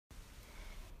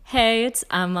Hey, it's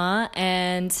Emma,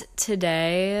 and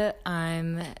today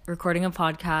I'm recording a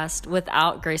podcast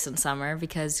without Grace and Summer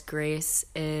because Grace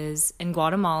is in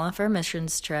Guatemala for a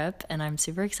missions trip, and I'm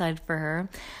super excited for her.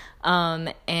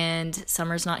 And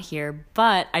Summer's not here,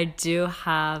 but I do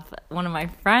have one of my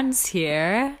friends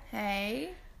here.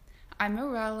 Hey, I'm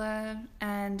Morella,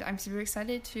 and I'm super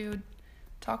excited to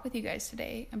talk with you guys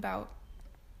today about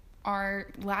our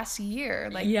last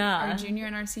year, our junior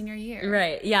and our senior year.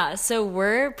 Right, yeah. So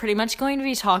we're pretty much going to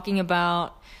be talking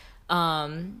about,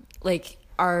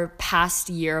 our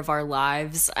past year of our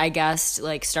lives, I guess,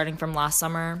 starting from last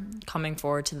summer, coming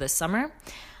forward to this summer.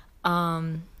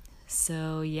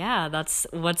 So yeah, that's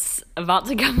what's about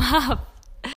to come up.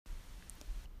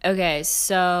 Okay,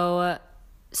 so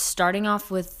starting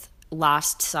off with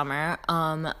last summer,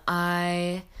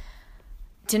 I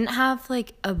didn't have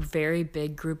a very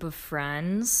big group of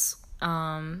friends.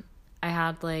 I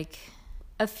had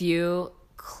a few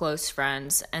close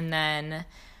friends, and then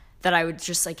that I would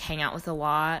just hang out with a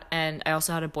lot. And I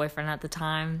also had a boyfriend at the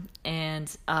time,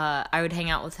 and I would hang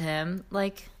out with him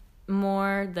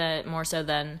more so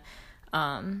than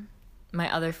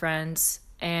my other friends.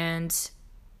 And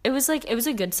it was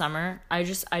a good summer. I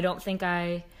don't think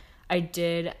I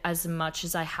did as much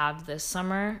as I have this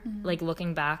summer. Mm-hmm.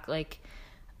 Looking back,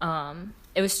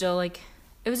 it was still it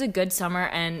was a good summer,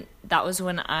 and that was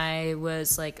when I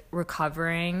was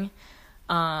recovering,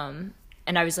 and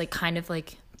I was kind of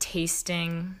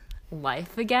tasting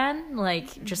life again,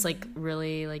 just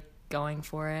really going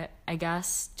for it, I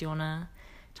guess. Do you want to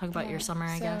talk about your summer?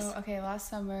 I guess. Okay, last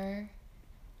summer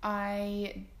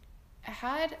I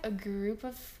had a group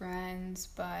of friends,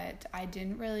 but I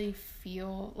didn't really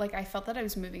feel I felt that I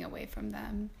was moving away from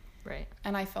them. Right.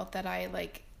 And I felt that I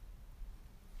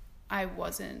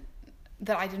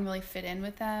didn't really fit in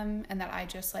with them, and that I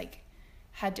just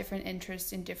had different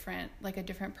interests in a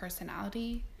different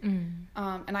personality. And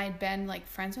I had been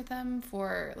friends with them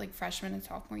for freshman and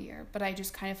sophomore year, but I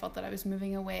just kind of felt that I was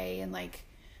moving away, and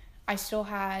I still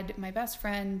had my best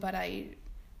friend, but I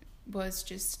was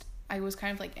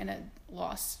kind of in a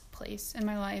lost place in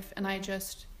my life. And I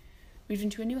just moved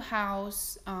into a new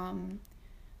house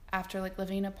after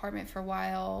living in an apartment for a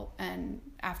while, and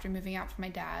after moving out from my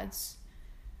dad's.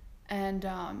 And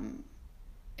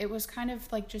it was kind of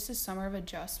just a summer of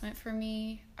adjustment for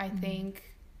me. I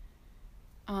think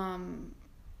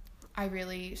I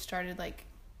really started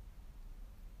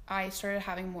I started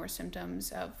having more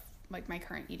symptoms of my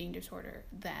current eating disorder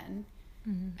then.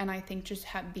 And I think just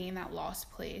being in that lost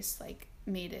place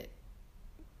made it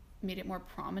more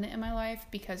prominent in my life,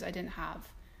 because I didn't have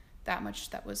that much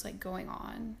that was going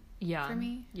on for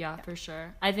me. Yeah, for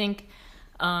sure. I think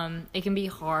it can be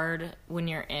hard when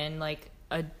you're in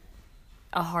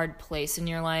a hard place in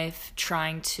your life,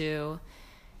 trying to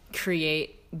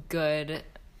create good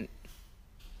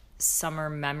summer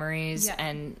memories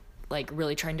and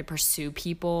really trying to pursue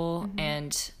people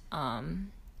and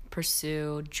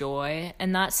pursue joy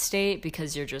in that state,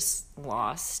 because you're just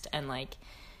lost and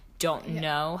don't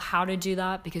know how to do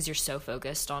that because you're so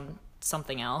focused on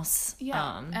something else.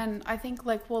 And I think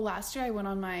last year I went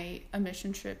on a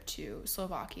mission trip to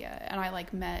Slovakia, and I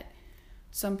met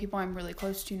some people I'm really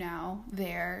close to now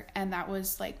there, and that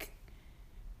was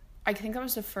I think that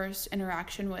was the first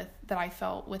interaction that I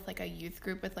felt with a youth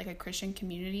group, with a Christian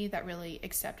community that really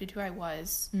accepted who I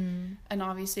was. And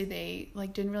obviously they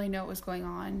didn't really know what was going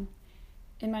on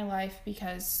in my life,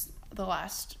 because the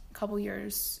last couple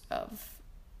years of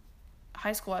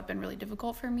high school have been really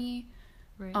difficult for me.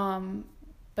 Right.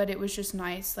 But it was just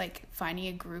nice finding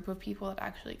a group of people that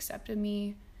actually accepted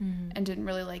me and didn't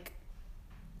really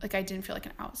I didn't feel like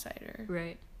an outsider.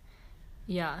 Right.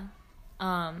 Yeah.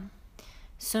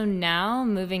 So now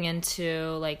moving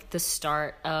into the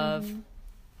start of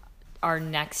our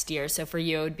next year. So for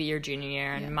you it would be your junior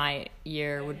year, and my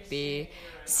year would be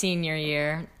senior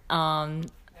year. And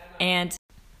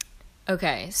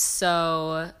okay,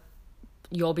 so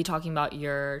you'll be talking about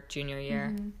your junior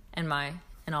year and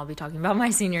I'll be talking about my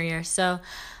senior year. So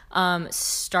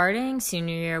starting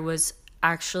senior year was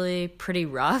actually pretty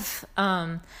rough.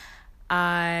 My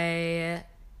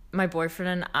boyfriend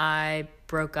and I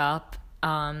broke up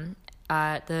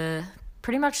at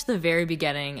pretty much the very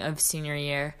beginning of senior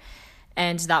year,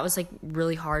 and that was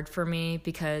really hard for me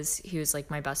because he was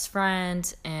my best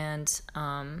friend, and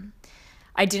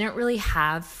I didn't really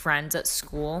have friends at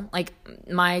school.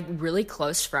 My really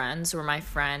close friends were my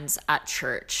friends at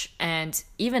church, and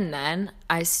even then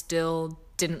I still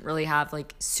didn't really have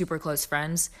super close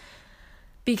friends,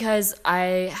 because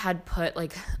I had put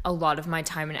a lot of my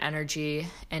time and energy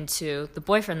into the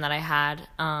boyfriend that I had,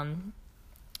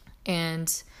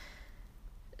 and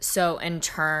so in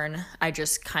turn, I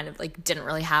just kind of like didn't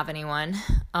really have anyone.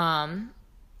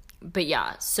 But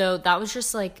yeah, so that was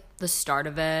just like the start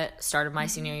of my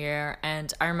senior year.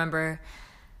 And I remember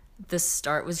the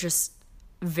start was just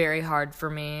very hard for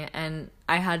me. And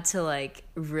I had to like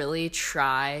really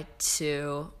try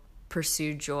to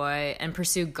pursue joy and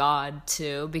pursue God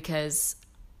too, because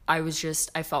I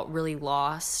felt really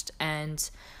lost. And,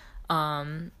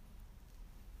 but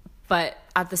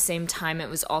at the same time,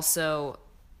 it was also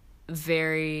a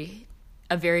very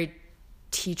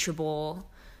teachable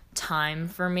time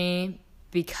for me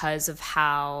because of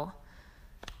how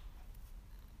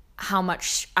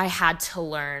much I had to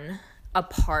learn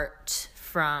apart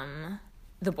from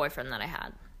the boyfriend that I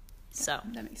had. So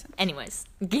that makes sense. Anyways,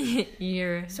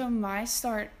 So my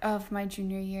start of my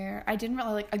junior year, I didn't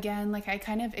really I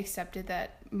kind of accepted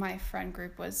that my friend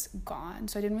group was gone.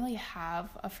 So I didn't really have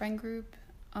a friend group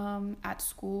at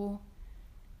school.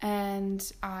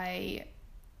 And I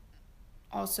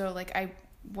also I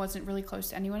wasn't really close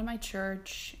to anyone in my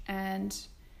church, and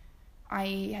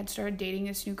I had started dating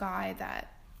this new guy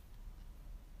that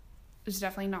was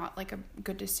definitely not like a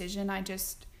good decision. I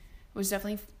just was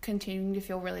definitely continuing to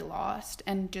feel really lost,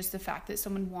 and just the fact that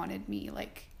someone wanted me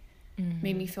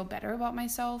made me feel better about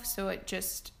myself. So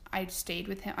I stayed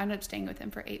with him. I ended up staying with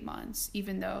him for 8 months,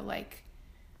 even though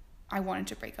I wanted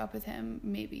to break up with him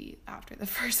maybe after the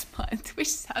first month,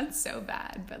 which sounds so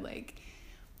bad, but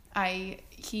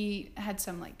he had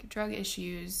some drug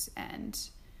issues, and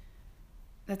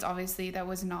that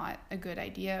was not a good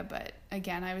idea. But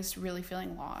again, I was really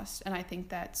feeling lost, and I think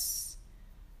that's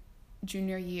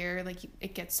junior year,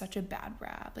 it gets such a bad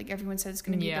rap. Everyone says it's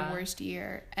going to be the worst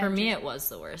year. And for me, it was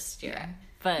the worst year. Yeah.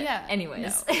 But yeah,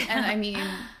 anyways. No. And I mean,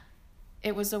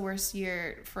 it was the worst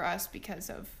year for us because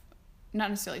of not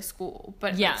necessarily school,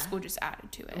 but school just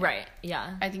added to it. Right,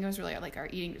 yeah. I think it was really our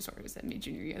eating disorders that made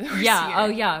junior year the worst year. Oh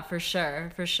yeah, for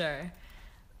sure.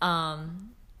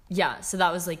 Yeah, so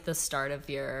that was the start of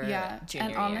your junior year.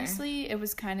 And honestly, it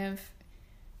was kind of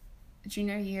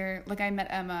junior year, I met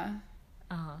Emma,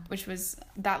 which was,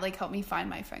 that helped me find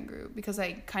my friend group, because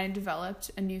I kind of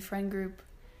developed a new friend group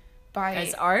by...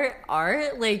 Guys, our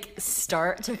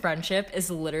start to friendship is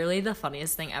literally the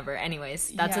funniest thing ever.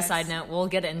 Anyways, that's a side note. We'll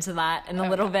get into that in a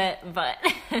little bit, but...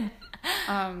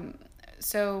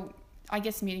 So I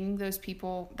guess meeting those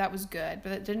people, that was good,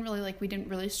 but it didn't really, we didn't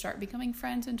really start becoming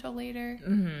friends until later.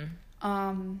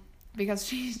 Mm-hmm. Because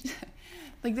she's...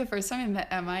 the first time I met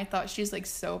Emma, I thought she was,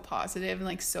 so positive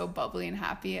and, so bubbly and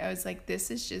happy. I was like,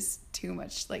 this is just too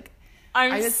much,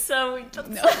 I'm so...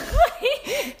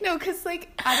 No, because, I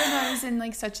don't know, I was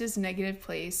in, such this negative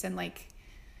place, and,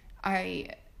 I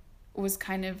was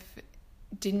kind of...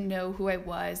 didn't know who I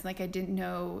was. I didn't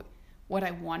know what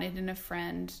I wanted in a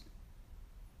friend.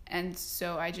 And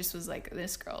so I just was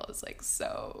this girl is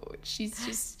so...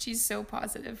 she's so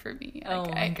positive for me. Oh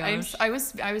my gosh. I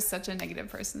was such a negative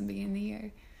person at the beginning of the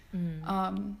year.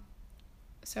 Mm.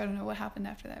 So I don't know what happened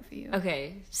after that for you.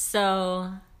 Okay,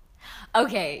 so...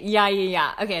 Okay,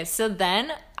 yeah. Okay, so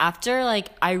then after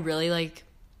I really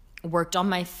worked on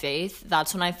my faith,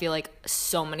 that's when I feel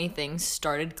so many things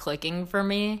started clicking for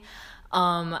me.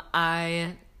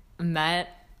 I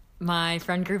met my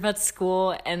friend group at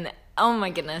school, and oh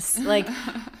my goodness,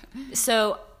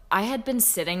 so I had been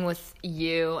sitting with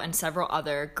you and several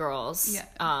other girls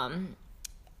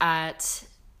at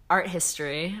art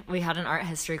history. We had an art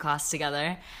history class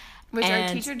together. Which our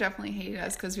teacher definitely hated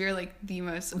us because we were the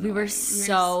most annoying. We were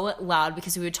so loud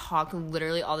because we would talk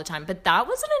literally all the time. But that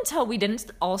wasn't until we didn't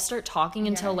all start talking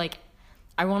until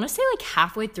I want to say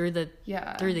halfway through the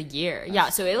year. Yeah,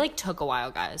 so it took a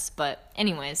while, guys. But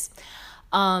anyways,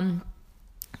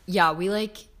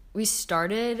 we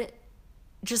started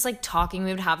just talking.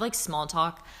 We would have small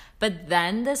talk. But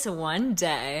then this one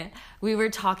day we were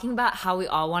talking about how we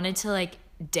all wanted to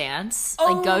dance,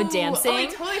 go dancing. Oh, I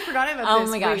totally forgot about this.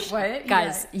 Oh my gosh. Wait, what?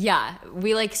 Guys, yeah.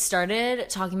 We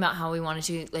started talking about how we wanted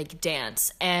to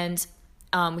dance, and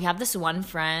we have this one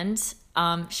friend,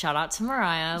 shout out to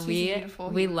Mariah. She's beautiful.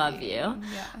 We love you.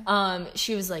 Yeah.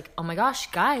 She was like, "Oh my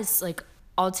gosh, guys,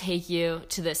 I'll take you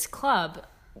to this club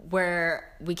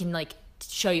where we can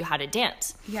show you how to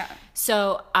dance." Yeah.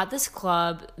 So at this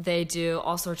club, they do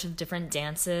all sorts of different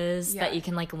dances that you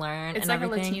can learn. It's and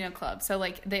everything. A Latino club, so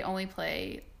they only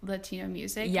play Latino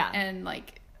music. Yeah. And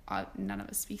none of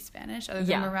us speak Spanish other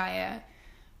than Mariah.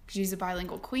 She's a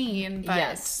bilingual queen. But,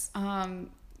 yes.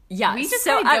 Yeah. We just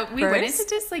we went into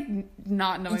just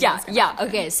not knowing. Yeah. Yeah.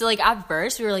 Okay. So at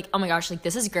first we were oh my gosh,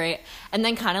 this is great, and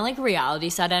then kind of reality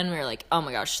set in. We were oh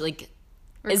my gosh,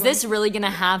 is this really gonna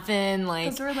happen?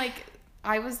 Because we're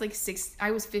I was 6.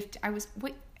 I was 15.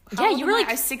 how old you am were I? like,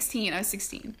 I was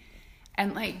 16.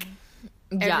 And like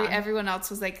yeah. everyone else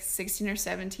was like 16 or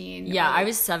 17. Yeah, or, like, I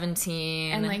was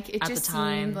 17 and like it at just the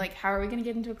time. seemed like, how are we gonna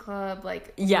get into a club?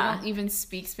 Like, Yeah. we don't even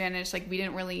speak Spanish. Like, we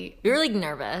didn't really. We were like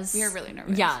nervous. We were really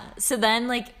nervous. Yeah. So then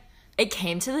like it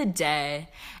came to the day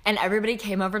and everybody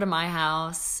came over to my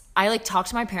house. I like talked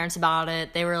to my parents about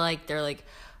it. They're like,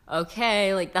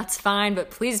 okay, like that's fine, but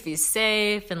please be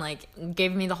safe, and like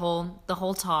gave me the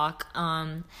whole talk.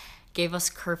 Gave us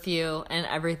curfew and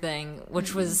everything,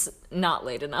 which was not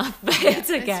late enough, but it's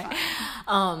okay.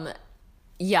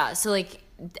 Yeah, so like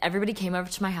everybody came over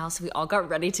to my house. We all got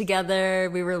ready together.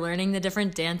 We were learning the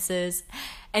different dances.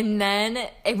 And then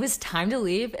it was time to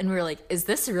leave, and we were like, is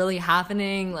this really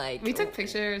happening? Like, We took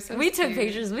pictures. took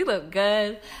pictures. We looked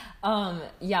good.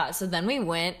 Yeah, so then we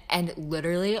went, and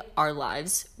literally our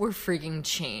lives were freaking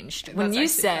changed. When you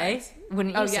say, that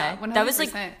was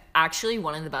like 100%. actually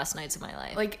one of the best nights of my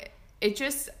life. Like, it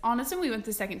just, honestly, we went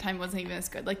the second time, wasn't even as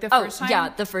good. Like, the Oh, first time. yeah,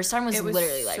 the first time was it was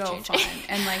literally so life-changing. fun.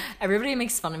 And like, Everybody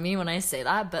makes fun of me when I say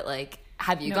that, but like,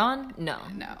 have you gone? No.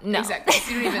 Exactly.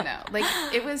 You don't even know. Like,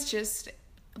 it was just,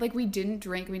 like, we didn't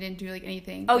drink. We didn't do like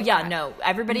anything. Oh like yeah, that. no.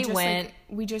 Everybody went.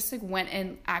 We just like went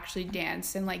and actually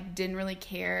danced and like didn't really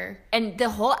care. And the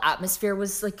whole atmosphere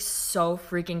was like so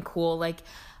freaking cool. Like,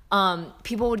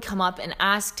 people would come up and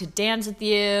ask to dance with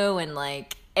you, and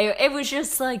like it was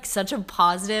just like such a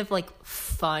positive, like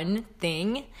fun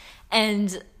thing.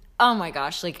 And oh my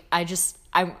gosh, like I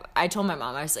told my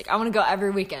mom, I was like, I want to go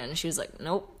every weekend. And she was like,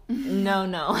 nope,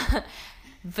 no.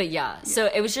 But yeah, so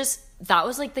it was just, that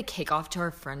was like the kickoff to our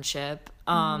friendship.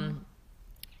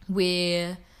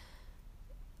 We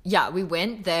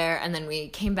went there, and then we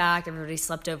came back. Everybody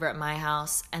slept over at my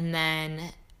house, and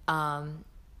then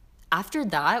after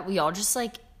that, we all just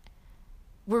like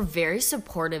were very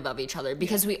supportive of each other,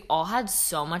 because we all had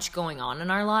so much going on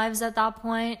in our lives at that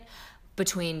point,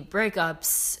 between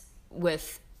breakups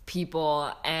with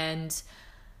people and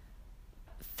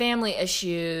family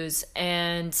issues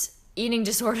and eating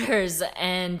disorders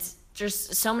and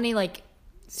just so many like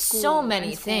so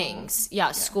many things.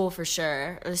 Yeah, school for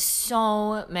sure. There's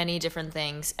so many different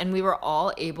things, and we were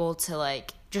all able to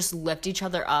like just lift each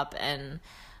other up and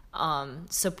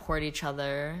support each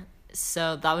other.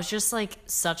 So that was just like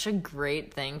such a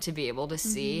great thing to be able to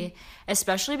see,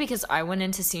 especially because I went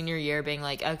into senior year being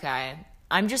like, okay,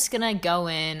 I'm just gonna go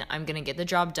in, I'm gonna get the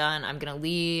job done, I'm gonna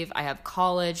leave, I have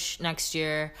college next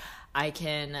year, I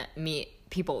can meet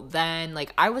people then.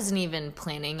 Like, I wasn't even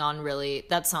planning on really,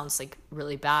 that sounds like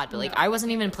really bad, but like I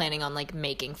wasn't even planning on like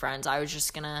making friends. I was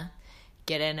just gonna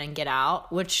get in and get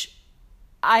out, which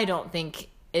I don't think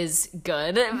is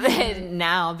good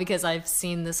now, because I've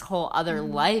seen this whole other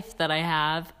life that I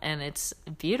have, and it's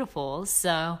beautiful.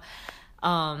 So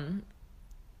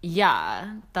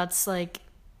yeah, that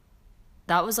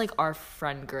was like our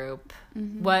friend group.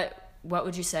 What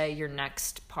would you say your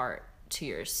next part to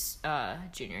your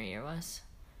junior year was?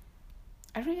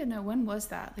 I don't even know, when was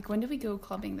that? Like, when did we go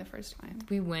clubbing the first time?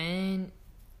 We went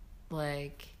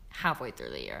like halfway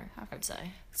through the year, I would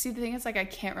say. See, the thing is, like, I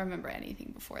can't remember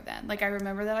anything before then. Like, I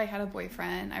remember that I had a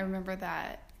boyfriend. I remember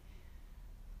that,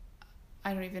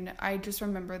 I don't even know. I just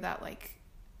remember that, like,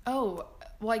 oh,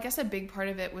 well, I guess a big part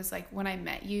of it was, like, when I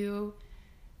met you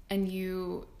and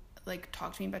you, like,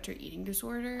 talked to me about your eating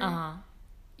disorder.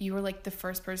 You were, like, the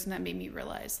first person that made me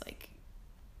realize, like,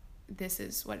 this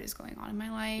is what is going on in my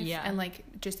life. Yeah. And,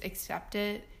 like, just accept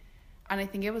it. And I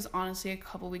think it was honestly a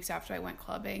couple weeks after I went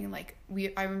clubbing, and like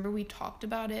I remember we talked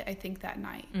about it, I think, that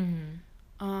night.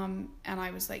 And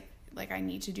I was like I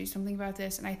need to do something about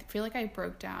this, and I feel like I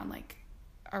broke down like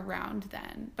around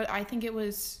then. But I think it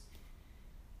was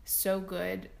so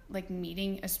good, like,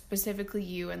 meeting specifically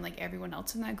you and like everyone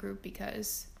else in that group,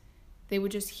 because they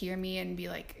would just hear me and be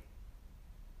like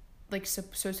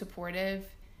so supportive.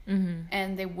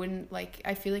 And they wouldn't, like,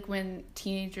 I feel like when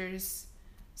teenagers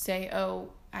say,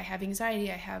 oh, I have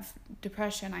anxiety, I have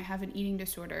depression, I have an eating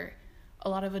disorder, a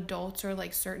lot of adults or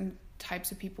like certain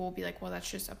types of people will be like, well,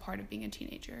 that's just a part of being a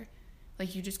teenager,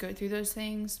 like, you just go through those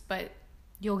things, but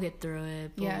you'll get through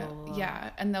it, blah, blah, blah. Yeah,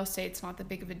 and they'll say it's not that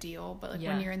big of a deal, but like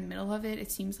when you're in the middle of it, it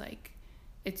seems like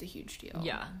it's a huge deal.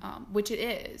 Which it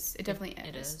is. It definitely is.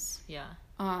 It is. Yeah.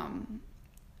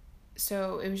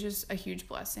 So it was just a huge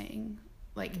blessing,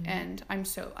 like, and I'm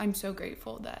so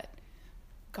grateful that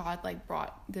God like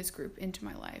brought this group into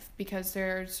my life, because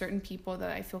there are certain people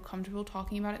that I feel comfortable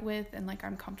talking about it with, and like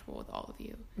I'm comfortable with all of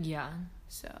you. Yeah.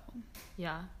 So.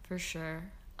 Yeah, for sure.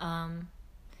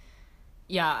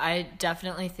 Yeah, I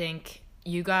definitely think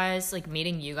you guys, like,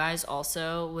 meeting you guys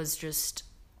also was just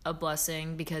a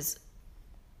blessing, because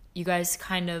you guys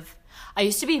kind of I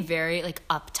used to be very like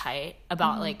uptight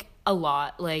about like a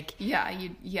lot. Like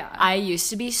I used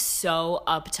to be so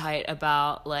uptight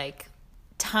about like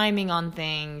timing on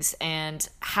things and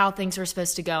how things were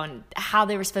supposed to go and how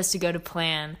they were supposed to go to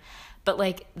plan. But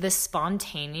like the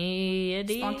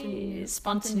spontaneity. I think it's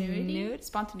spontaneity. I feel like it's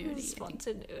spontaneity.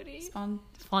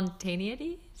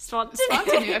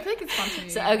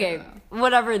 So, okay,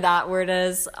 whatever that word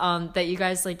is, that you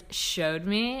guys like showed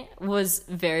me was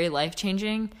very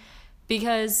life-changing,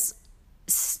 because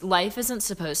life isn't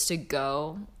supposed to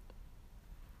go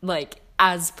like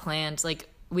as planned. Like,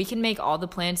 we can make all the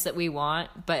plans that we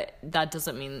want, but that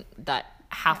doesn't mean that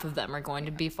half of them are going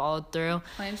to be followed through.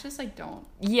 Plans just like don't.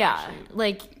 Yeah,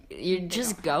 like you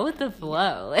just go with the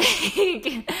flow.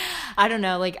 Like, I don't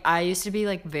know. Like, I used to be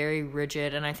like very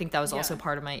rigid, and I think that was also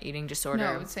part of my eating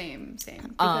disorder. No, same.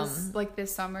 Because like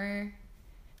this summer,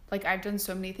 like I've done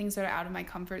so many things that are out of my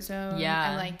comfort zone. Yeah,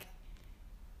 and like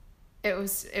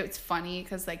it's funny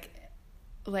because like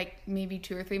maybe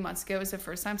 2 or 3 months ago was the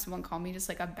first time someone called me just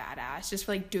like a badass just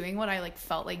for like doing what I like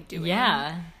felt like doing.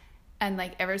 Yeah. And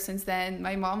like ever since then,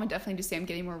 my mom would definitely just say I'm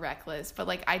getting more reckless, but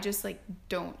like I just like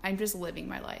don't. I'm just living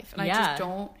my life, and I just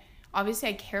don't. Obviously,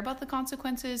 I care about the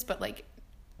consequences, but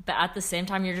at the same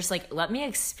time, you're just like, let me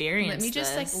experience. Let me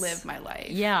just like live my life.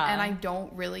 Yeah, and I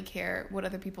don't really care what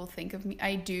other people think of me.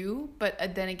 I do,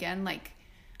 but then again, like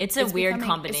it's a weird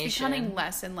combination. It's becoming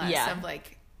less and less of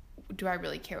like, do I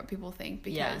really care what people think?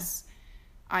 Because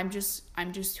I'm just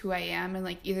who I am, and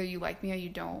like either you like me or you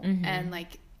don't, and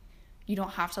like. You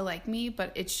don't have to like me,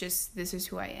 but it's just, this is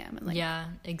who I am. And like, yeah,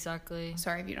 exactly.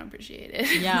 Sorry if you don't appreciate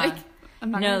it. Yeah. Like,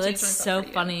 I'm not that's so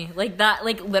funny. Like that,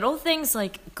 like little things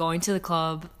like going to the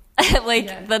club.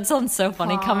 Like that sounds so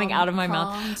funny coming out of my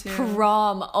mouth. Too.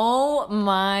 Prom. Oh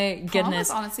my goodness. Prom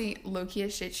was honestly low-key a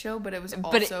shit show, but it was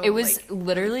also But it was like,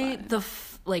 literally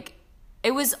really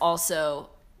it was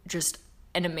also just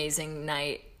an amazing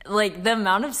night. Like the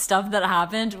amount of stuff that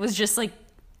happened was just like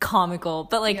comical,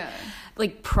 but like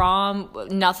prom,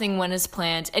 nothing went as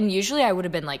planned, and usually I would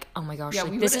have been like, oh my gosh,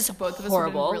 like this is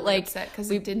horrible, really like upset because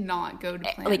it did not go to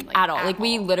plan, like at all. Like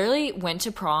we literally went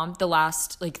to prom the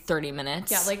last like 30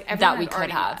 minutes that we could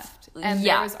have left, and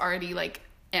there was already like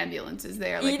ambulances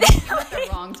there, like at the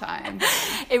wrong time.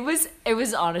 It was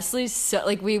honestly so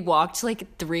like we walked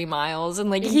like 3 miles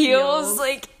in like heels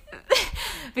like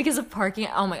because of parking.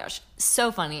 Oh my gosh,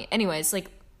 so funny. Anyways, like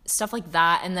stuff like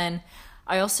that. And then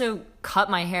I also cut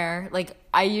my hair. Like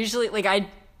I usually like I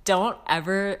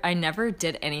never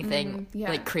did anything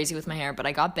like crazy with my hair, but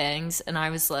I got bangs, and I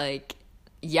was like,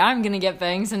 yeah, I'm gonna get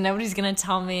bangs, and nobody's gonna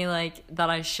tell me like that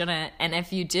I shouldn't. And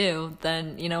if you do,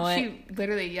 then you know what? She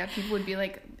literally, people would be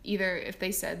like, either if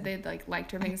they said they like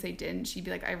liked her bangs, they didn't. She'd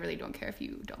be like, I really don't care if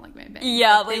you don't like my bangs.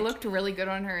 Yeah, like, they looked really good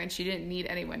on her, and she didn't need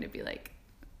anyone to be like,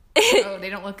 oh, they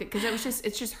don't look good, because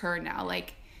it's just her now.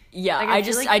 Like. Yeah,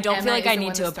 like, I don't feel like I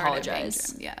need to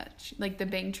apologize. Yeah, like the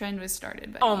bang trend was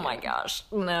started by my gosh,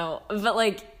 no. But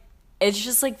like, it's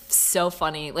just like so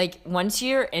funny. Like once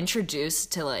you're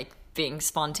introduced to like being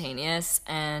spontaneous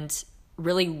and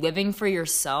really living for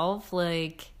yourself,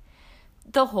 like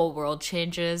the whole world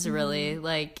changes. Really,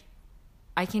 like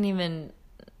I don't even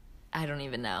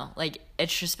know. Like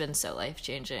it's just been so life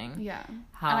changing. Yeah, and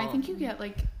I think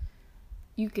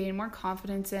you gain more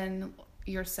confidence in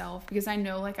yourself, because I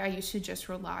know like I used to just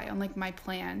rely on like my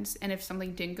plans, and if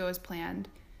something didn't go as planned,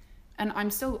 and I'm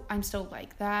still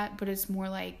like that, but it's more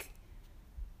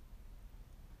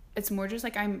just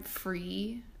like I'm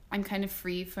kind of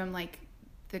free from like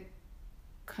the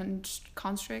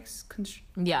constricts.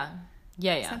 Yeah.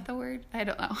 Is that the word? I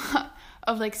don't know.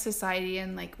 Of like society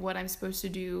and like what I'm supposed to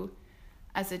do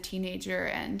as a teenager.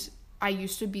 And I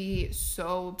used to be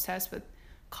so obsessed with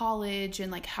college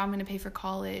and like how I'm gonna pay for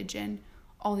college and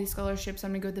all these scholarships, I'm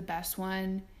gonna go to the best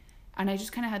one. And I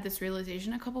just kind of had this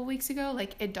realization a couple weeks ago,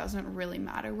 like it doesn't really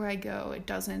matter where I go. It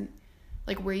doesn't,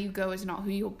 like where you go is not who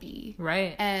you'll be.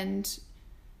 Right. And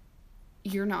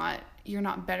you're not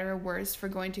better or worse for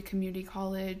going to community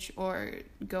college or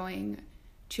going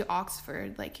to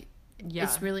Oxford. Like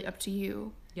it's really up to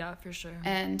you. Yeah, for sure.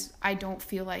 And I don't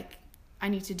feel like I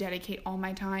need to dedicate all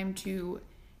my time to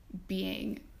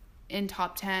being in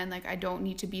top 10. Like I don't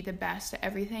need to be the best at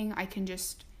everything. I can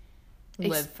just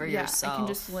live for yourself. I can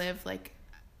just live like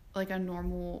a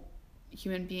normal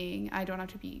human being. I don't have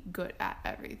to be good at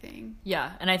everything.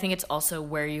 Yeah, and I think it's also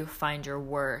where you find your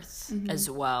worth as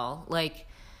well. Like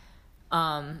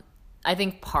I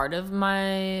think part of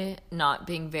my not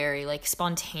being very like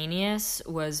spontaneous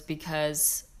was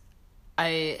because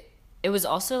it was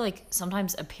also like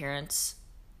sometimes appearance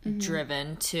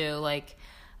driven too. Like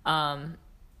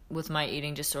with my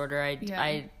eating disorder,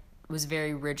 I was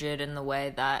very rigid in the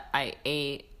way that I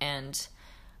ate and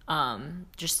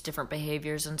just different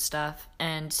behaviors and stuff.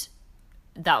 And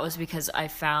that was because I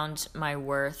found my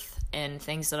worth in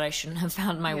things that I shouldn't have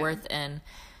found my worth in,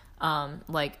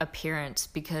 like appearance,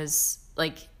 because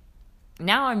like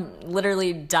now I'm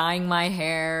literally dyeing my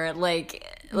hair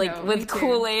with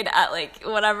Kool-Aid at like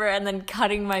whatever, and then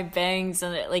cutting my bangs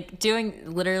and like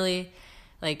doing literally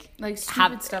like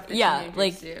stupid stuff that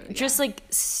teenagers do. Yeah. Just like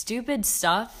stupid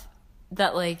stuff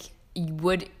that like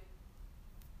would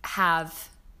have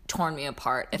torn me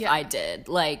apart if I did.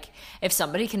 Like if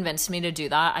somebody convinced me to do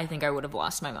that, I think I would have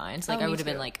lost my mind. Like I would have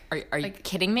been like, are you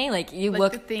kidding me? Like you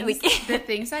look the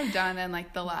things I've done in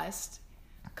like the last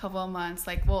couple of months.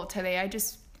 Like, well, today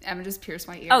Emma just pierced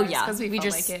my ears. Oh yeah, because we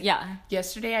felt like it. Yeah.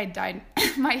 Yesterday I dyed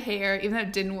my hair, even though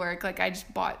it didn't work. Like I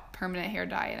just bought permanent hair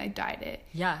dye and I dyed it.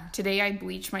 Yeah. Today I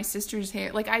bleached my sister's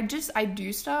hair. Like I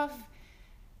do stuff,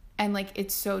 and like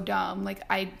it's so dumb. Like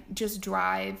I just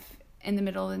drive in the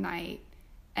middle of the night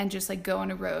and just like go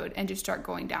on a road and just start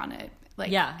going down it.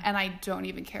 Like, and I don't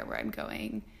even care where I'm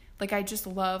going. Like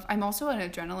I'm also an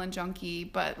adrenaline junkie,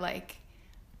 but like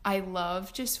I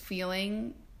love just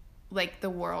feeling like the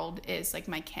world is like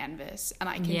my canvas and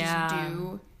I can just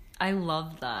do. I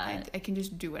love that. I can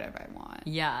just do whatever I want.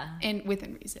 Yeah. And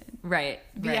within reason. Right.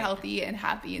 Be a healthy and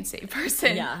happy and safe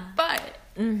person. Yeah. But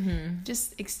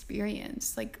just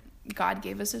experience. Like God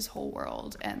gave us this whole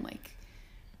world, and like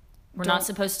we're not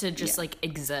supposed to just like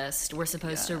exist. We're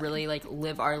supposed to really like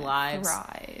live our lives.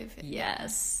 Thrive.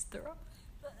 Yes.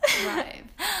 Thrive.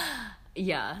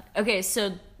 Yeah. Okay,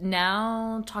 so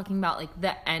now talking about like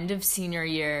the end of senior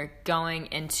year going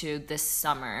into this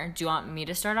summer. Do you want me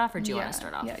to start off or do you want to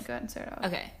start off? Yeah, go ahead and start off.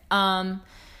 Okay.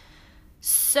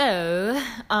 So,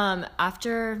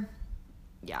 after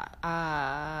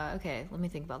okay, let me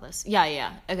think about this.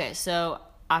 Yeah. Okay, so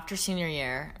after senior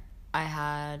year, I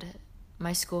had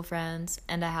my school friends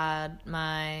and I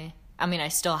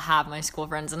still have my school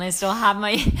friends and I still have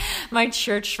my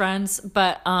church friends,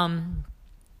 but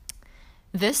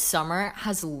this summer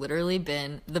has literally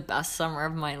been the best summer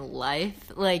of my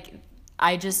life. Like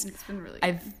it's been really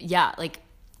good.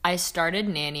 I started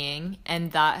nannying,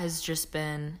 and that has just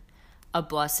been a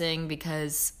blessing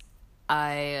because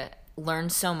I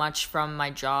learned so much from my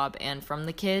job and from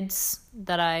the kids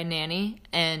that I nanny.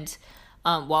 And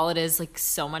while it is like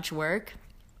so much work,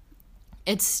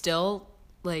 it's still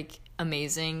like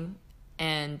amazing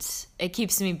and it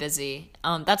keeps me busy.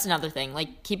 That's another thing.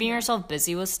 Like keeping yourself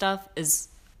busy with stuff is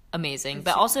amazing, it's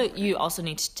but also important. You also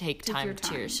need to take time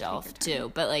to yourself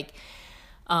too. But like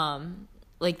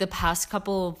the past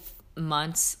couple of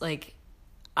months, like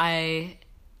I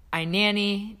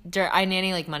nanny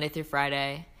like Monday through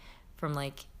Friday from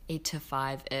like 8 to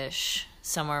 5-ish,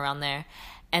 somewhere around there.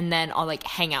 And then I'll like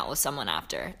hang out with someone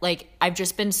after. Like I've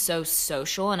just been so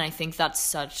social, and I think that's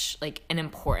such like an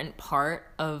important part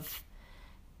of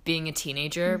being a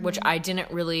teenager, which I didn't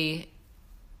really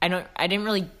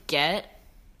get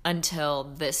until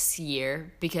this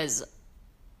year because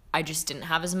I just didn't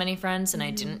have as many friends and I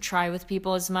didn't try with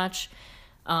people as much.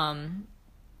 And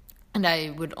I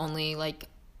would only like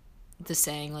the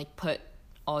saying like put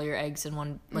all your eggs in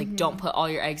one, like don't put all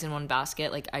your eggs in one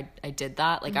basket. Like I did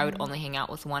that. Like I would only hang out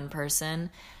with one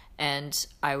person and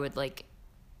I would like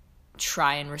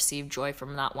try and receive joy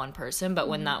from that one person. But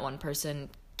when that one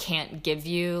person can't give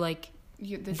you like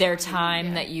their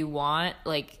time that you want,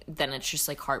 like then it's just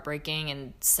like heartbreaking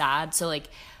and sad. So like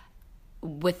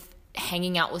with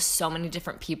hanging out with so many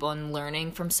different people and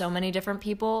learning from so many different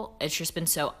people, it's just been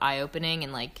so eye-opening,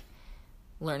 and like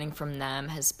learning from them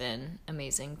has been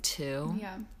amazing too.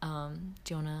 Yeah.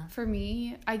 Do you wanna? For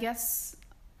me, I guess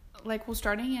like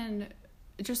starting in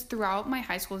just throughout my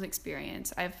high school's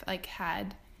experience, I've like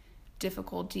had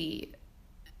difficulty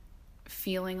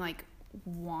feeling like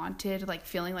wanted, like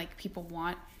feeling like people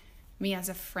want me as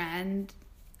a friend.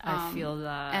 I feel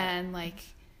that. And like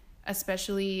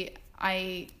especially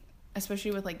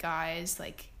with like guys,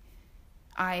 like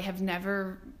I have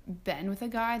never been with a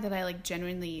guy that I like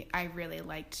genuinely I really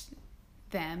liked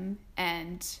them,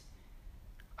 and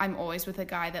I'm always with a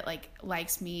guy that like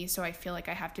likes me, so I feel like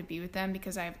I have to be with them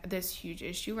because I have this huge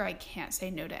issue where I can't say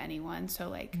no to anyone. So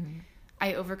like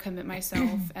I overcommit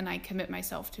myself and I commit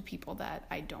myself to people that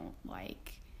I don't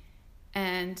like.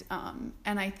 And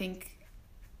I think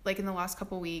like in the last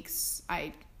couple weeks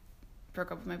I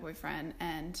broke up with my boyfriend,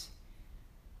 and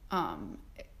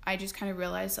I just kind of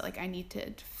realized that like I need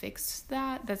to fix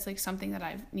that. That's like something that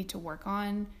I need to work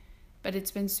on. But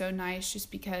it's been so nice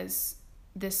just because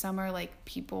this summer like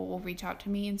people will reach out to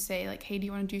me and say like, hey, do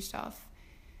you want to do stuff?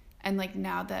 And like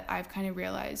now that I've kind of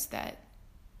realized that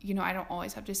you know, I don't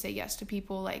always have to say yes to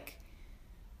people. Like,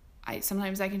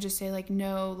 sometimes I can just say, like,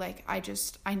 no, like,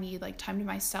 I need, like, time to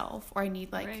myself, or I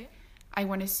need, like, Right. I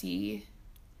want to see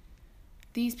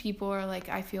these people, or, like,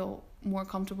 I feel more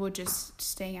comfortable just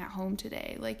staying at home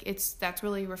today. Like, that's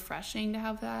really refreshing to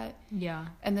have that. Yeah.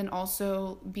 And then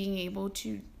also being able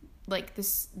to, like,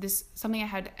 this something I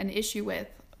had an issue with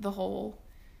the whole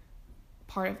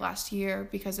part of last year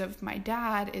because of my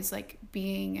dad is, like,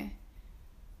 being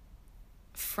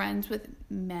friends with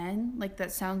men. Like,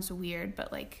 that sounds weird,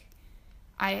 but, like,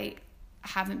 I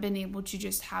haven't been able to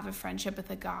just have a friendship with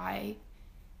a guy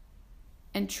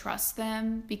and trust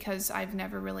them, because I've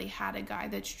never really had a guy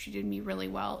that's treated me really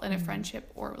well in a friendship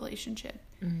or relationship.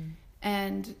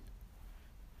 And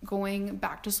going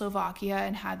back to Slovakia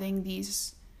and having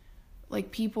these,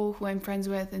 like, people who I'm friends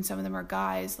with, and some of them are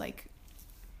guys, like,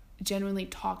 genuinely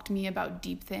talk to me about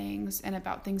deep things and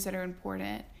about things that are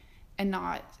important, and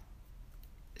not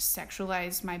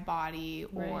sexualize my body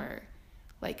or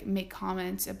like make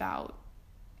comments about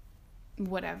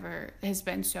whatever, has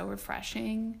been so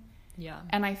refreshing. Yeah.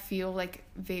 And I feel, like,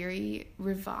 very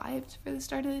revived for the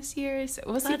start of this year. So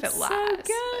we'll see if it lasts.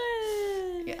 So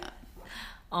good. Yeah.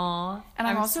 Aw. And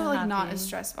I'm also, so like, not happy. as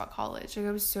stressed about college. Like,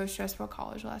 I was so stressed about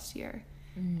college last year.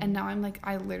 And now I'm, like,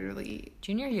 I literally...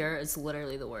 Junior year is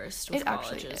literally the worst with It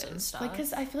actually colleges is. and stuff. Like,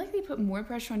 because I feel like they put more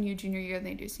pressure on you junior year than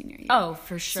they do senior year. Oh,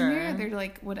 for sure. Senior year, they're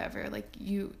like, whatever. Like,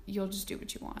 you'll just do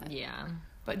what you want. Yeah.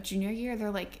 But junior year, they're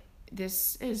like,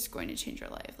 this is going to change your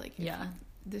life. Like, Yeah.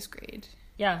 This grade.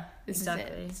 Yeah, This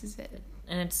exactly. This is it.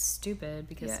 And it's stupid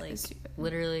because, Yeah, like, it's stupid.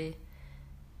 literally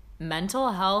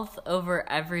mental health over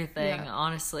everything, Yeah.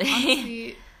 honestly.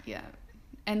 Honestly, yeah.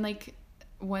 And, like,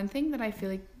 one thing that I feel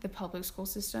like the public school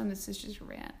system, this is just a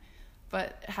rant,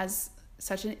 but has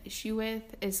such an issue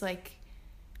with is, like,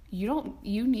 you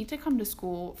need to come to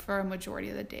school for a majority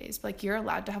of the days. Like, you're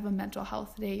allowed to have a mental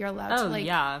health day. You're allowed to, like,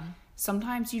 yeah.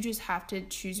 sometimes you just have to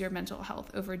choose your mental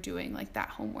health over doing, like, that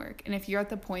homework. And if you're at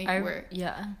the point where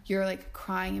you're, like,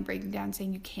 crying and breaking down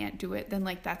saying you can't do it, then,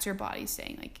 like, that's your body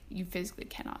saying, like, you physically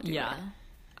cannot do it.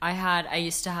 I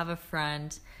used to have a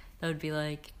friend that would be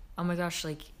like, oh my gosh,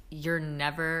 like, you're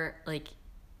never, like,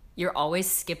 you're always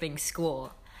skipping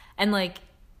school. And, like,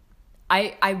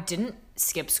 I didn't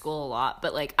skip school a lot,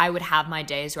 but, like, I would have my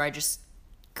days where I just,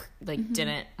 like,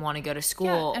 didn't want to go to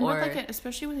school. Yeah, and or with, like,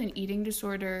 especially with an eating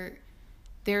disorder,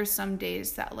 there's some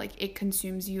days that, like, it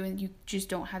consumes you and you just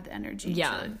don't have the energy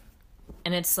to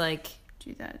and it's like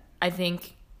do that. I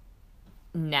think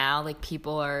now, like,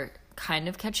 people are kind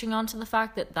of catching on to the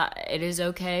fact that it is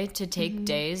okay to take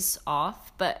days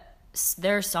off, but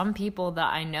there are some people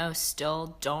that I know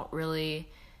still don't really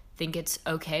think it's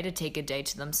okay to take a day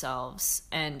to themselves,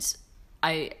 and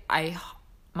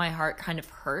my heart kind of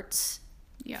hurts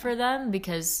for them,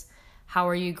 because how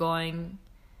are you going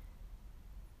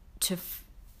to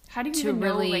how do you even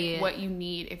know, like, what you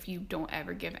need if you don't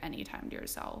ever give any time to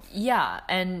yourself? Yeah,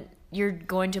 and you're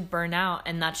going to burn out,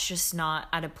 and that's just not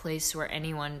at a place where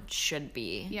anyone should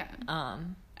be. Yeah.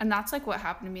 And that's, like, what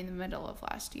happened to me in the middle of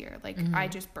last year. Like, I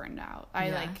just burned out.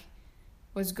 I, like,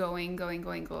 was going,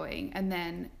 and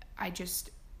then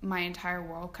my entire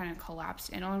world kind of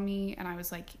collapsed in on me, and I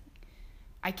was like,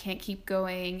 I can't keep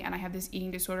going, and I have this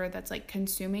eating disorder that's, like,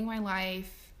 consuming my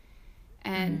life,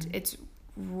 and it's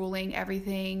ruling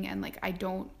everything, and, like,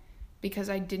 because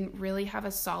I didn't really have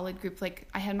a solid group. Like,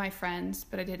 I had my friends,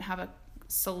 but I didn't have a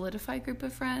solidified group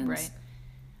of friends. Right.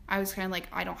 I was kind of like,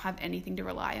 I don't have anything to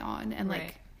rely on, and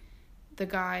like, the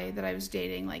guy that I was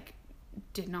dating, like,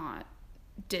 did not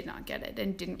get it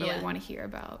and didn't really want to hear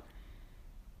about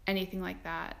anything like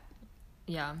that.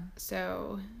 Yeah.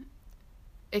 So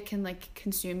it can, like,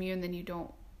 consume you, and then you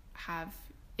don't have,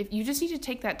 if you just need to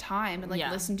take that time and,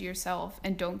 like, listen to yourself,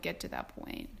 and don't get to that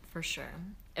point. For sure.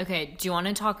 Okay, do you want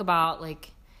to talk about,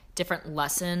 like, different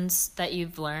lessons that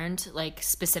you've learned, like,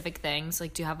 specific things?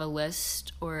 Like, do you have a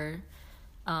list or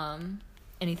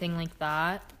anything like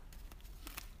that?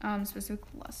 Specific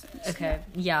lessons. Okay,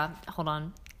 yeah, hold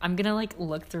on. I'm gonna, like,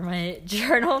 look through my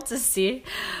journal to see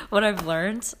what I've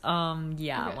learned.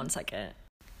 Okay. 1 second.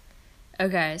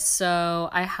 Okay, so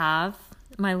I have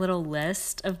my little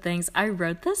list of things. I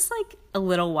wrote this, like, a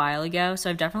little while ago, so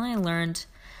I've definitely learned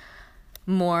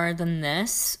more than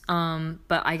this.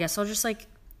 But I guess I'll just, like,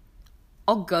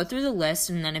 I'll go through the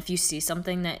list, and then if you see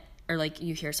something that, or, like,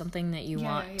 you hear something that you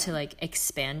want to, like,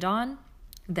 expand on,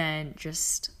 then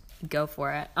just go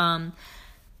for it.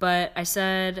 But I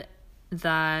said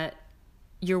that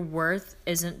your worth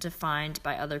isn't defined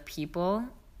by other people,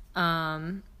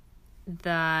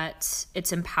 that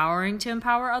it's empowering to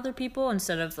empower other people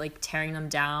instead of, like, tearing them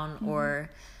down or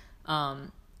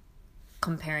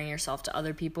comparing yourself to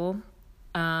other people.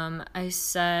 I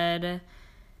said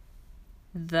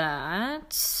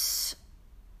that,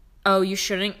 you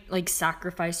shouldn't, like,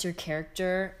 sacrifice your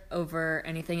character over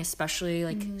anything, especially,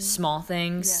 like, small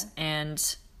things,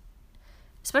 and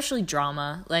especially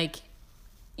drama. Like,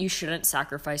 you shouldn't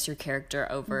sacrifice your character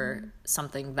over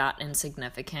something that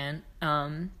insignificant.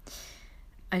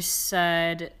 I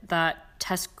said that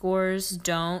test scores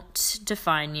don't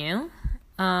define you,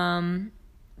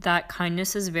 that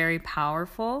kindness is very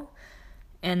powerful,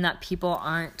 and that people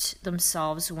aren't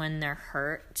themselves when they're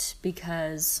hurt,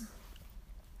 because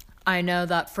I know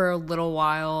that for a little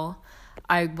while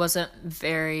I wasn't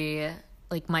very,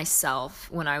 like, myself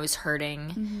when I was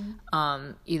hurting,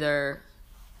 either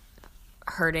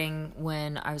hurting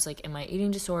when I was, like, in my eating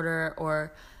disorder,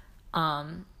 or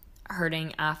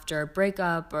hurting after a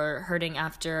breakup, or hurting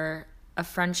after a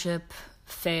friendship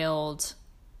failed,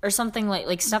 or something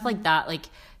like stuff like that. Like,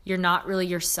 you're not really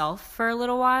yourself for a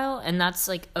little while, and that's,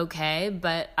 like, okay,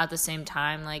 but at the same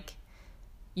time, like,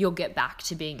 you'll get back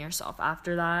to being yourself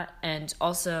after that. And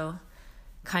also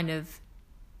kind of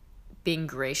being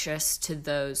gracious to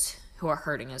those who are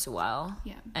hurting as well.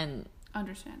 Yeah. And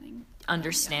understanding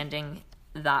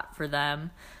that for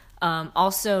them.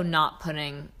 Also not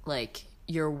putting, like,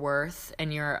 your worth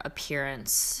and your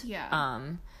appearance. Yeah.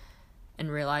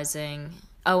 And realizing,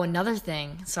 another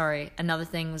thing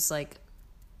was, like,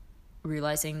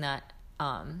 realizing that,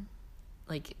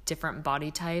 like, different body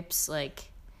types, like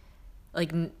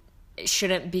it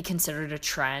shouldn't be considered a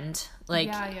trend.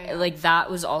 Like, like, that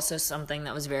was also something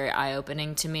that was very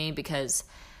eye-opening to me, because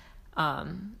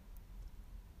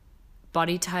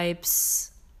body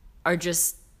types are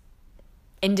just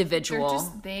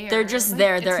individual. They're just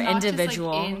there. They're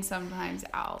individual. Just, like, in, sometimes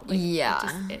out. Like, yeah.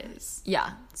 It just is.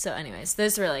 Yeah. So anyways,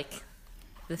 those were, like,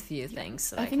 the few things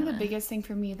that I think the biggest thing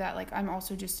for me that, like, I'm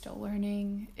also just still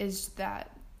learning is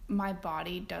that my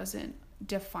body doesn't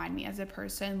define me as a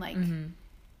person. Like,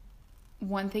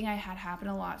 one thing I had happen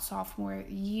a lot sophomore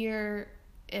year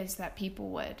is that people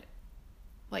would,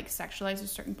 like, sexualize a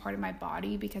certain part of my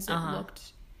body because it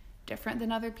looked different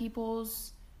than other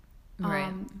people's.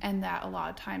 Right. And that a lot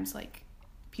of times, like,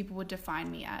 people would define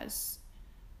me as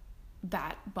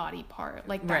that body part.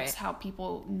 Like, that's how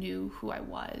people knew who I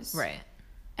was. Right.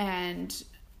 And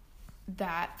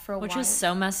that for a while. Which is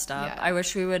so messed up. Yeah. I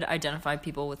wish we would identify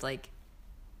people with, like,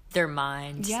 their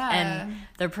mind and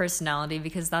their personality,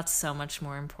 because that's so much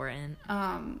more important.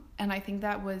 And I think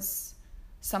that was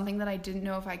something that I didn't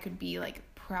know if I could be, like,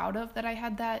 proud of, that I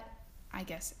had that, I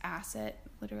guess, asset,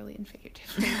 literally and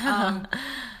figuratively.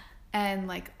 And,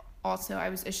 like, also I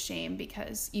was ashamed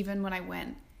because even when I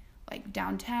went, like,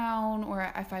 downtown,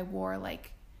 or if I wore,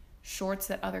 like, shorts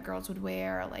that other girls would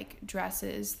wear, or, like,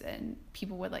 dresses, then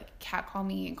people would, like, catcall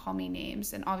me and call me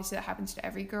names. And obviously that happens to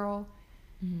every girl.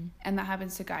 And that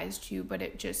happens to guys too, but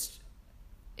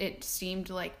it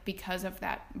seemed like because of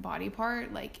that body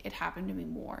part, like, it happened to me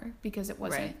more because it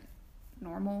wasn't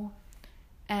normal.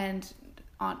 And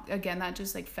again, that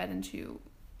just, like, fed into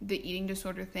the eating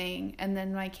disorder thing. And then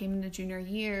when I came into junior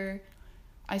year,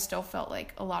 I still felt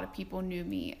like a lot of people knew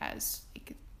me as,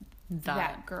 like,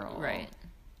 that girl. Right.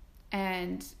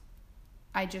 And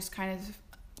I just kind of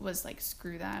was like,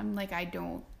 screw them. Like, I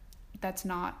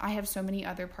have so many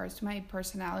other parts to my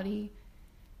personality.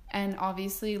 And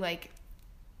obviously, like,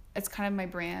 it's kind of my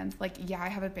brand. Like, yeah, I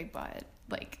have a big butt,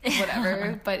 like,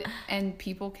 whatever. And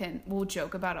people will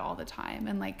joke about it all the time.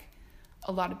 And, like,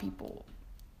 a lot of people,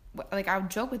 like, I'll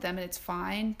joke with them and it's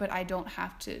fine, but they don't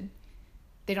have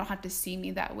to see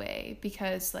me that way,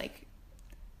 because, like,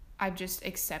 I've just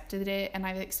accepted it. And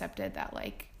I've accepted that,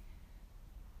 like,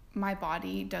 my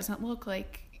body doesn't look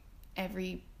like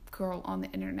every girl on the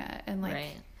internet, and, like,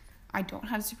 I don't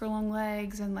have super long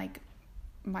legs, and, like,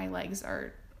 my legs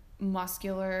are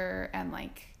muscular, and,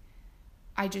 like,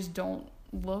 I just don't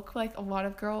look like a lot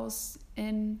of girls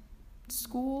in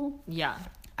school,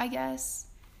 I guess.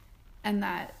 And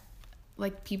that,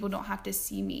 like, people don't have to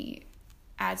see me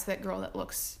as that girl that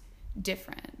looks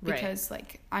different, because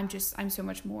like, I'm so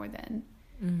much more than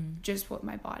just what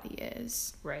my body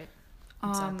is.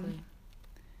 Exactly.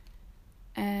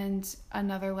 And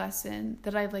another lesson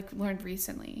that I've, like, learned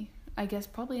recently, I guess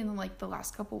probably in, like, the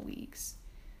last couple weeks,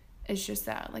 is just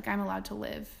that, like, I'm allowed to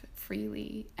live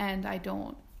freely, and I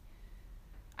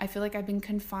feel like I've been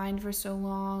confined for so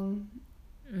long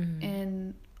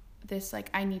in this, like,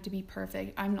 I need to be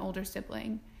perfect. I'm an older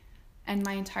sibling, and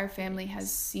my entire family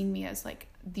has seen me as, like,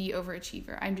 the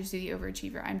overachiever. I'm just the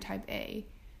overachiever. I'm type A.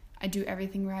 I do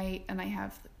everything right, and I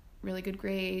have really good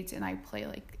grades, and I play,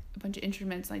 like, a bunch of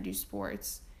instruments, and I do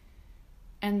sports.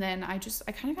 And then I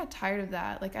kind of got tired of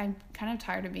that. Like, I'm kind of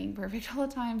tired of being perfect all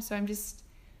the time. So I'm just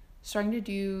starting to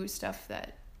do stuff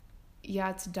that,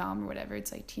 yeah, it's dumb or whatever.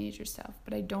 It's like teenager stuff.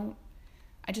 But I'm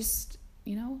just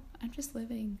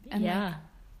living. And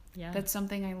that's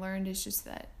something I learned, is just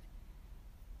that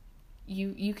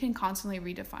you can constantly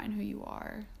redefine who you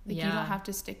are. Like, you don't have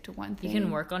to stick to one thing. You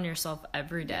can work on yourself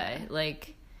every day.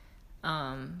 Like,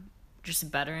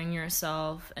 just bettering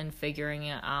yourself and figuring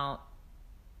it out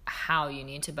how you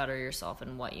need to better yourself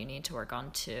and what you need to work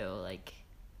on too. Like,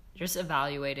 just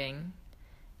evaluating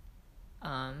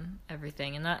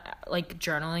everything. And that, like,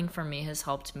 journaling for me has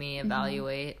helped me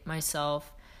evaluate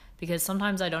myself, because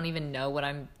sometimes I don't even know what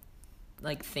I'm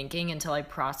like thinking until I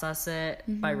process it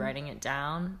by writing it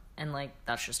down, and like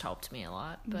that's just helped me a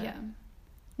lot. But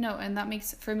no, and that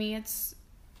makes, for me, it's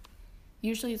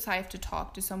usually I have to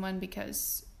talk to someone,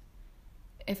 because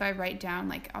if I write down,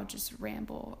 like, I'll just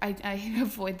ramble. I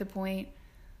avoid the point.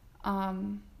 But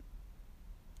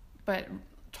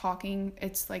talking,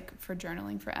 it's like for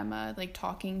journaling for Emma, like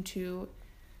talking to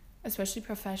especially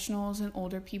professionals and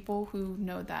older people who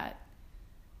know that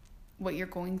what you're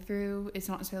going through is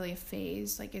not necessarily a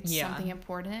phase, like it's something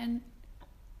important,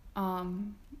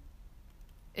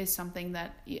 is something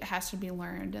that it has to be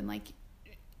learned. And like,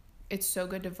 it's so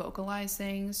good to vocalize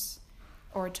things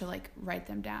or to like write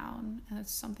them down, and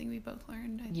that's something we both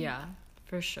learned, I think. Yeah,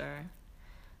 for sure.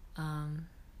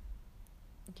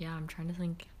 I'm trying to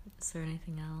think, is there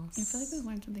anything else? I feel like we've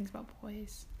learned some things about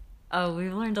boys. Oh,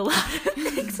 we've learned a lot of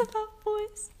things about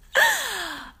boys.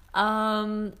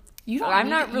 I'm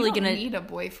not really gonna need a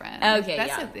boyfriend. Okay,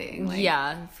 that's the thing. Like,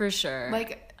 yeah, for sure.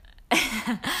 Like,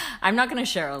 I'm not gonna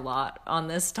share a lot on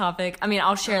this topic. I mean,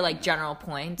 I'll share like general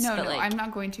points. No, but, like, I'm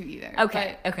not going to either.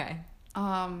 Okay, but, okay.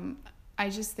 I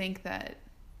just think that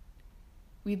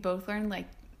we both learned, like,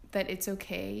 that it's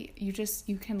okay. You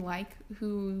can like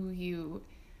who you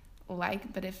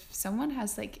like, but if someone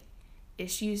has like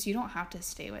issues, you don't have to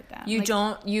stay with them. You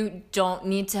don't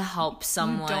need to help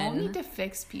someone. You don't need to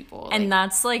fix people. And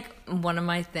that's like one of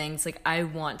my things. Like, I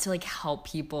want to like help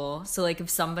people. So like, if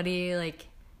somebody like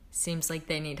seems like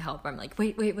they need help, I'm like,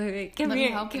 wait, give me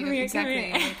help.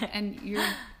 Exactly. Like, and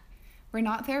we're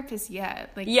not therapists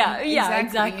yet. Like,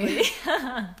 exactly.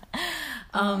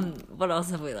 What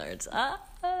else have we learned? I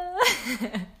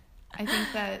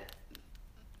think that,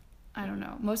 I don't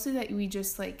know, mostly that we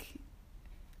just like,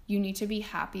 you need to be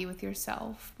happy with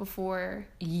yourself before.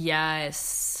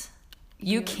 Yes.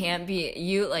 You can't be,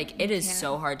 it is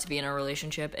so hard to be in a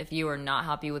relationship if you are not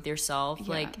happy with yourself. Yeah.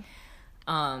 Like,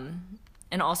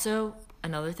 and also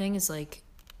another thing is like,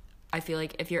 I feel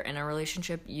like if you're in a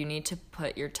relationship, you need to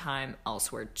put your time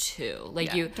elsewhere too.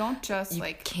 Like, you don't just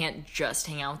can't just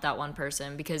hang out with that one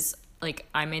person, because like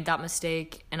I made that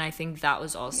mistake, and I think that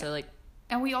was also like.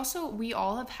 And we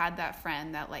all have had that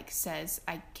friend that like says,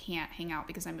 I can't hang out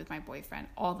because I'm with my boyfriend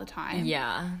all the time.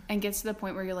 Yeah. And gets to the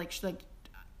point where you're like,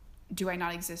 do I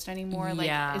not exist anymore?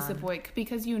 Like, is the boy,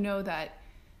 because you know that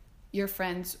your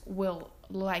friends will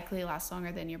likely last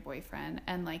longer than your boyfriend,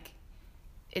 and like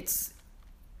it's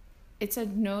a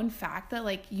known fact that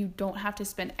like you don't have to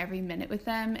spend every minute with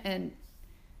them, and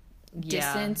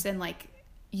distance, and like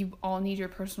you all need your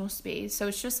personal space. So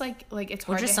it's just like it's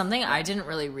hard. Which is something I didn't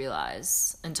really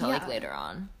realize until like later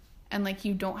on. And like,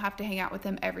 you don't have to hang out with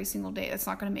them every single day. That's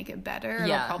not going to make it better.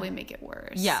 It'll probably make it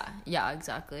worse. Yeah,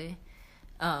 exactly.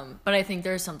 But I think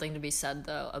there's something to be said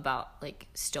though about like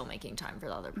still making time for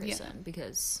the other person,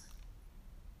 because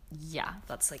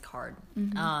that's like hard.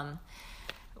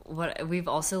 What we've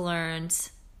also learned,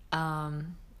 I've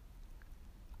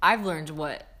learned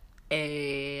what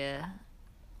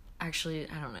actually,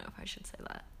 I don't know if I should say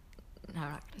that. No,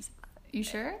 I'm not going to say that. You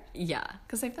sure? Yeah.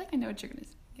 Because I feel like I know what you're going to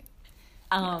say.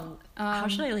 How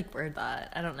should I like word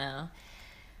that? I don't know.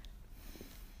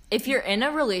 If you're in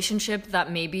a relationship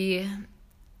that maybe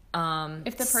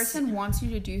if the person wants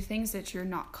you to do things that you're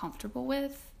not comfortable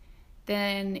with,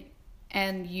 then,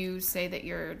 and you say that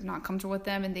you're not comfortable with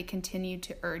them and they continue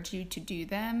to urge you to do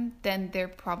them, then they're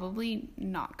probably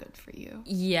not good for you.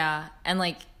 Yeah. And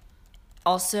like,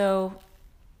 also,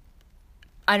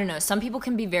 I don't know, some people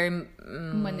can be very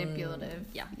manipulative.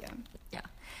 Yeah.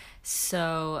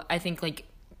 So I think like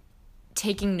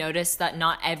taking notice that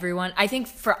not everyone, I think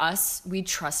for us, we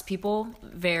trust people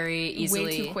very easily.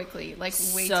 Way too quickly.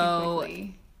 So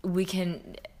we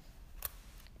can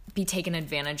be taken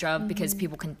advantage of because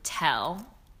people can tell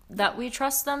that we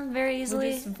trust them very easily.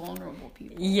 We're just vulnerable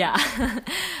people. Yeah.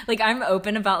 Like, I'm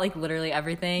open about like literally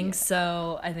everything.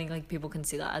 So I think like people can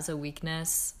see that as a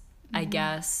weakness, I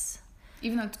guess.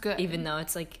 Even though it's good. Even though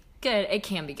it's like good. It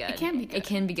can be good. It can be good. It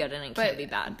can be good and it can be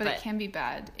bad. But it can be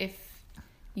bad if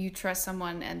you trust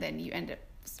someone and then you end up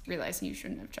realizing you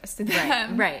shouldn't have trusted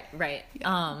them. Right.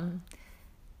 Yeah.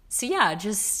 So yeah,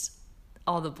 just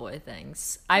all the boy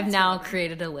things. I've now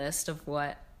created a list of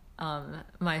what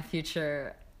my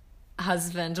future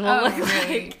husband will look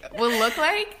like. Will look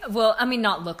like? Well, I mean,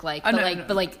 not look like, no.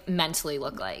 but like mentally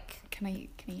look like. Can I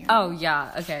hear? Oh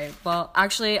yeah, okay. Well,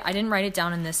 actually, I didn't write it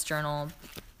down in this journal.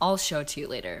 I'll show it to you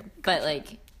later. But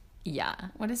like, yeah.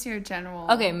 What is your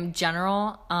general? Okay,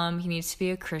 general. He needs to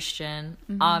be a Christian,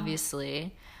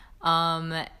 obviously,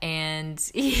 and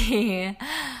he,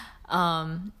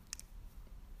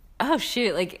 oh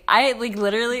shoot, like I like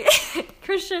literally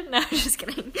Christian. No, I'm just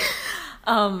kidding.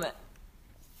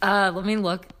 Let me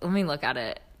look at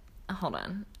it. Hold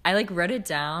on. I like wrote it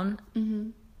down.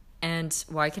 And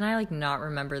why can I like not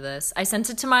remember this? I sent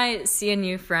it to my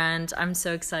CNU friend. I'm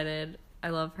so excited. I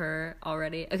love her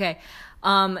already. Okay.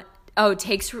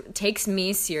 Takes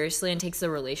me seriously and takes the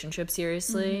relationship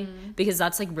seriously because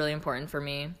that's like really important for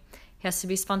me. He has to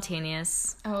be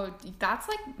spontaneous. Oh, that's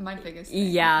like my biggest thing.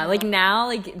 Yeah, like now,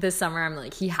 like this summer, I'm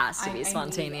like, he has to be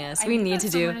spontaneous. We need to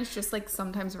do. Someone is just like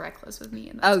sometimes reckless with me.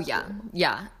 And oh yeah, cool.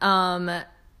 Yeah.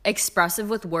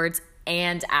 Expressive with words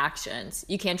and actions.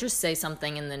 You can't just say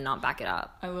something and then not back it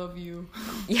up. I love you.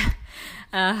 Yeah.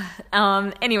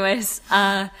 Anyways,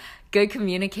 good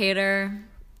communicator.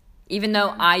 Even though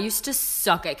I used to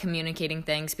suck at communicating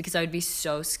things because I would be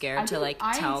so scared to like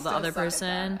tell the other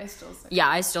person. I still suck. Yeah,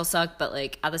 I still suck, but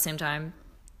like at the same time,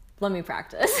 let me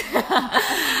practice.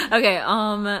 Okay,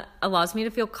 allows me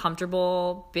to feel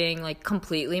comfortable being like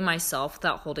completely myself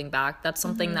without holding back. That's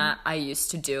something that I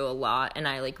used to do a lot and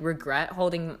I like regret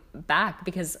holding back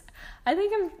because I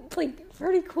think I'm like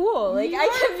pretty cool. Like I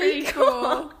can be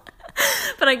cool.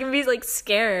 But I can be like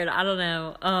scared. I don't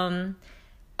know.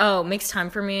 Makes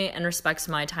time for me and respects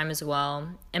my time as well.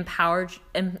 Empowers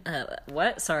and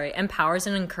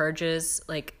encourages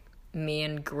like me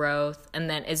in growth, and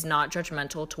then is not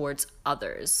judgmental towards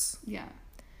others. Yeah,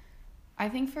 I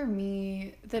think for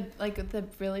me the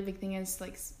really big thing is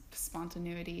like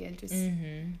spontaneity and just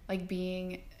like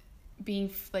being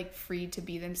like free to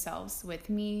be themselves with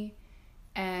me,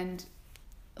 and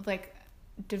like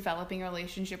developing a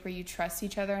relationship where you trust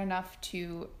each other enough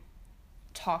to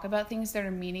talk about things that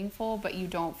are meaningful, but you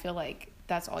don't feel like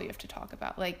that's all you have to talk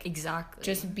about. Like exactly,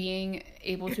 just being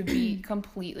able to be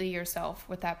completely yourself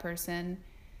with that person.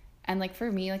 And like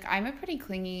for me, like I'm a pretty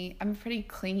clingy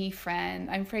friend.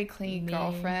 I'm a pretty clingy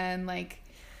girlfriend. Like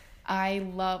I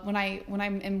love when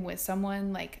I'm with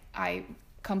someone, like I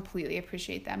completely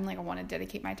appreciate them. Like I want to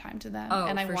dedicate my time to them,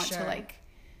 and I want to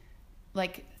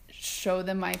like show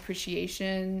them my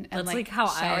appreciation and that's like how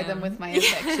shower them with my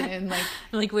affection.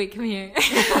 Like wait, come here.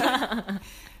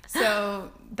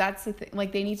 So that's the thing.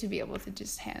 Like they need to be able to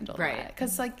just handle that.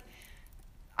 Because like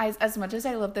as much as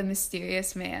I love the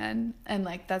mysterious man and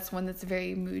like that's one that's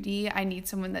very moody, I need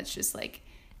someone that's just like,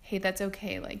 hey, that's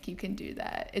okay. Like you can do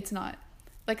that. It's not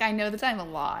like I know that I'm a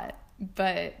lot,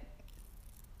 but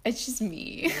it's just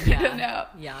me. Yeah. I don't know.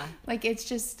 Yeah. Like it's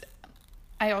just.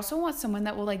 I also want someone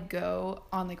that will like go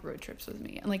on like road trips with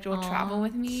me and like will travel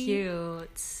with me.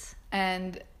 Cute.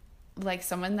 And like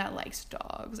someone that likes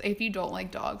dogs. If you don't like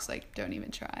dogs, like don't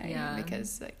even try. Yeah.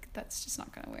 Because like that's just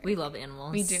not gonna work. We love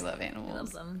animals. We do love animals. We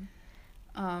love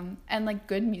them. And like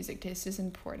good music taste is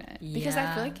important because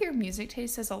I feel like your music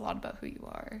taste says a lot about who you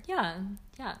are. Yeah.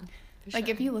 Like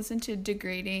if you listen to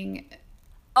degrading.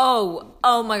 Oh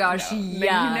my gosh. Then you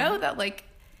know that like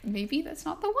maybe that's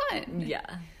not the one.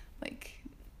 Yeah. Like.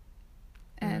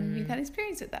 And we've had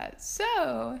experience with that.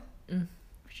 So we're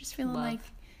just feeling like,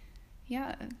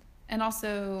 yeah. And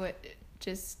also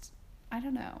just, I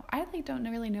don't know. I like don't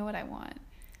really know what I want.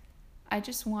 I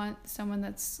just want someone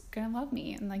that's going to love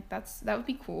me. And like, that would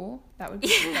be cool. That would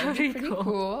be pretty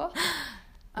cool.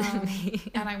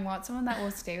 And I want someone that will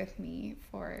stay with me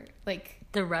for like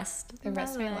the rest of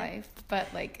my life. But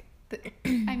like,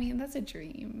 I mean, that's a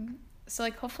dream. So,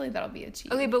 like, hopefully that'll be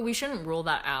achieved. Okay, but we shouldn't rule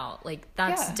that out. Like,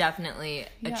 that's definitely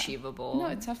achievable. No,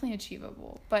 it's definitely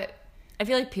achievable. But I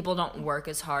feel like people don't work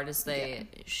as hard as they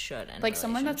should in like,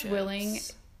 someone that's willing,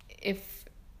 if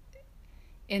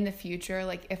in the future,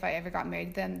 like, if I ever got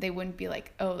married, then they wouldn't be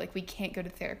like, oh, like, we can't go to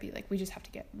therapy. Like, we just have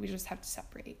to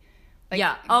separate. Like,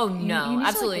 yeah. Oh, no. You need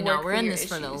absolutely to, like, not. We're in this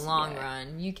issues. For the long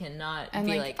run. You cannot and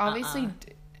be like obviously,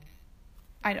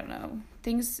 I don't know.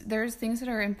 There's things that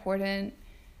are important.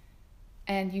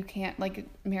 And you can't, like,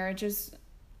 marriage is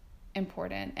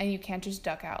important, and you can't just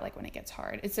duck out, like, when it gets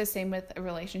hard. It's the same with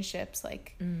relationships.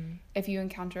 Like, if you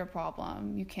encounter a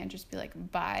problem, you can't just be like,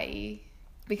 bye.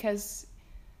 Because,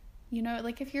 you know,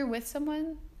 like, if you're with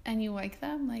someone and you like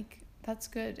them, like, that's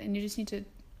good. And you just need to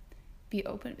be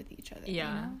open with each other. Yeah.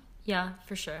 You know? Yeah,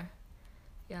 for sure.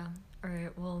 Yeah. All right.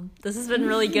 Well, this has been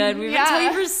really good. We've been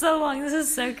talking for so long. This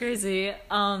is so crazy.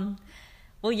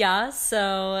 Well, yeah.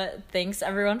 So thanks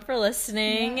everyone for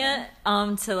listening.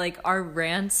 To like our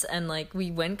rants, and like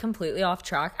we went completely off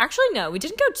track. Actually, no, we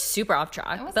didn't go super off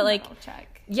track. But like, off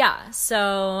track. yeah.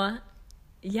 So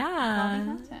yeah.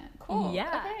 Content. Cool.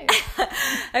 Yeah. Okay.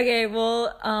 Okay.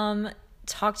 Well,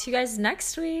 talk to you guys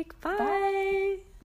next week. Bye.